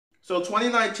So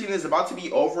 2019 is about to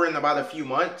be over in about a few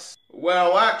months.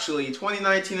 Well, actually,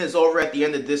 2019 is over at the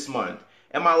end of this month.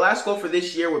 And my last goal for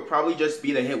this year would probably just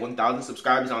be to hit 1,000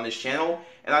 subscribers on this channel.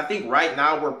 And I think right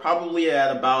now we're probably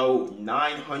at about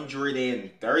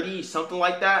 930, something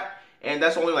like that. And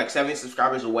that's only like 70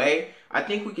 subscribers away. I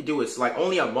think we could do it. It's like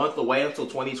only a month away until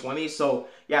 2020. So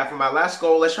yeah, for my last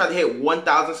goal, let's try to hit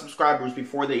 1,000 subscribers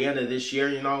before the end of this year,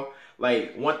 you know.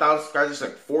 Like 1,000 subscribers is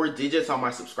like 4 digits on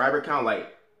my subscriber count.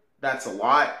 Like, that's a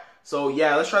lot. So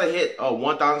yeah, let's try to hit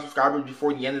 1,000 subscribers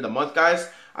before the end of the month, guys.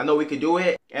 I know we could do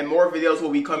it. And more videos will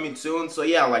be coming soon. So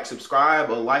yeah, like, subscribe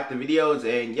or like the videos.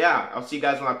 And yeah, I'll see you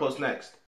guys when I post next.